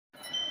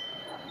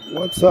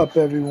What's up,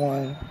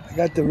 everyone? I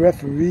got the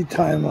referee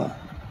timer.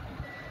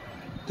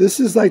 This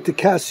is like the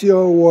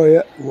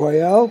Casio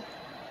Royale,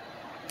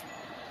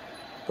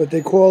 but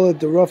they call it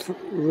the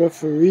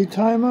referee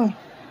timer.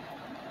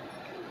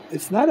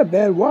 It's not a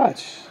bad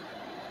watch.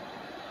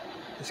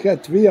 It's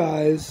got 3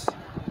 eyes.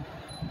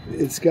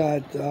 It's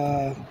got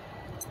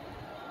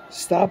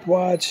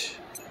stopwatch.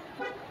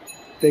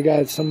 They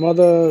got some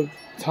other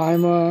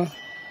timer.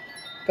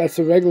 That's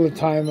a regular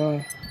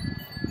timer.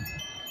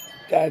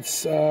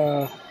 That's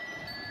for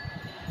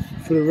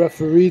the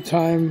referee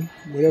time,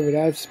 whatever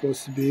that's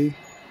supposed to be.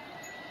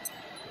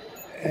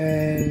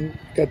 And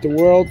got the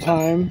world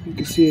time. You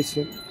can see it's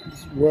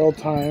world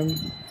time.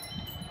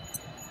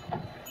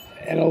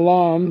 And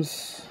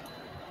alarms.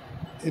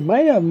 It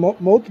might have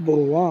multiple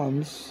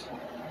alarms.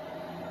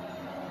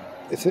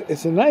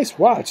 It's a nice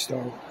watch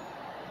though.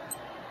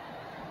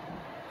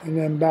 And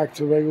then back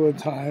to regular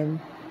time.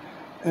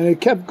 And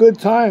it kept good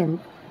time.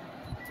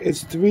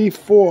 It's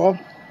 3-4.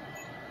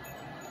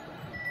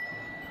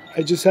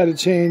 I just had to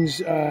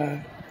change.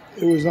 It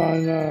was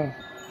on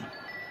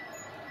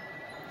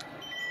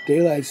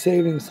daylight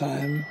savings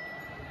time.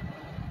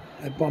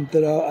 I bumped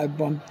it up. I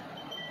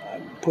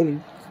put it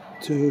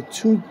to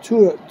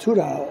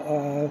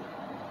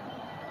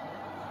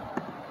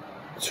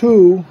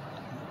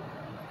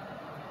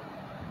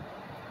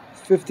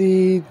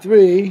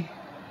 $2.53.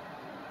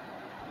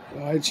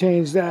 I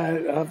changed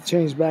that. I'll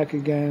change back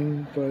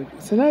again, but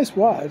it's a nice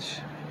watch.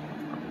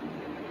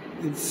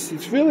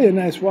 It's really a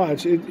nice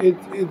watch.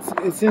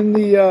 It's in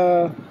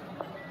the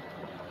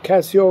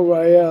Casio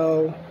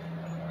Royale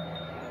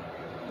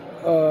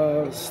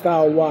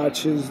style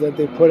watches that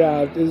they put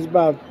out. There's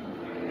about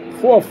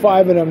 4 or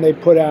 5 of them they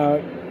put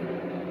out.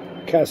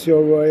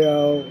 Casio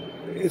Royale.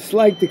 It's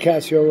like the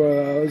Casio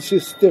Royale. It's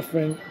just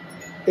different.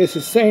 It's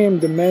the same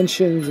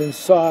dimensions and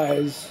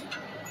size,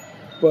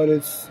 but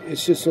it's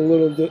just a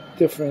little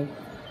different.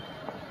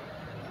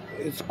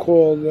 It's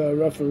called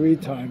referee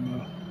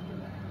timer.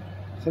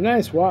 It's a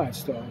nice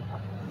watch, though.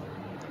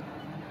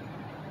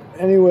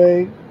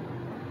 Anyway,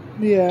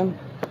 yeah.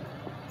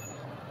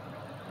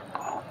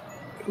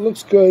 It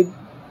looks good.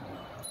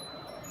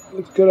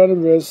 Looks good on the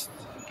wrist.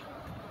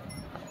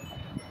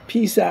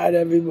 Peace out,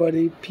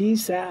 everybody.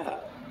 Peace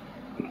out.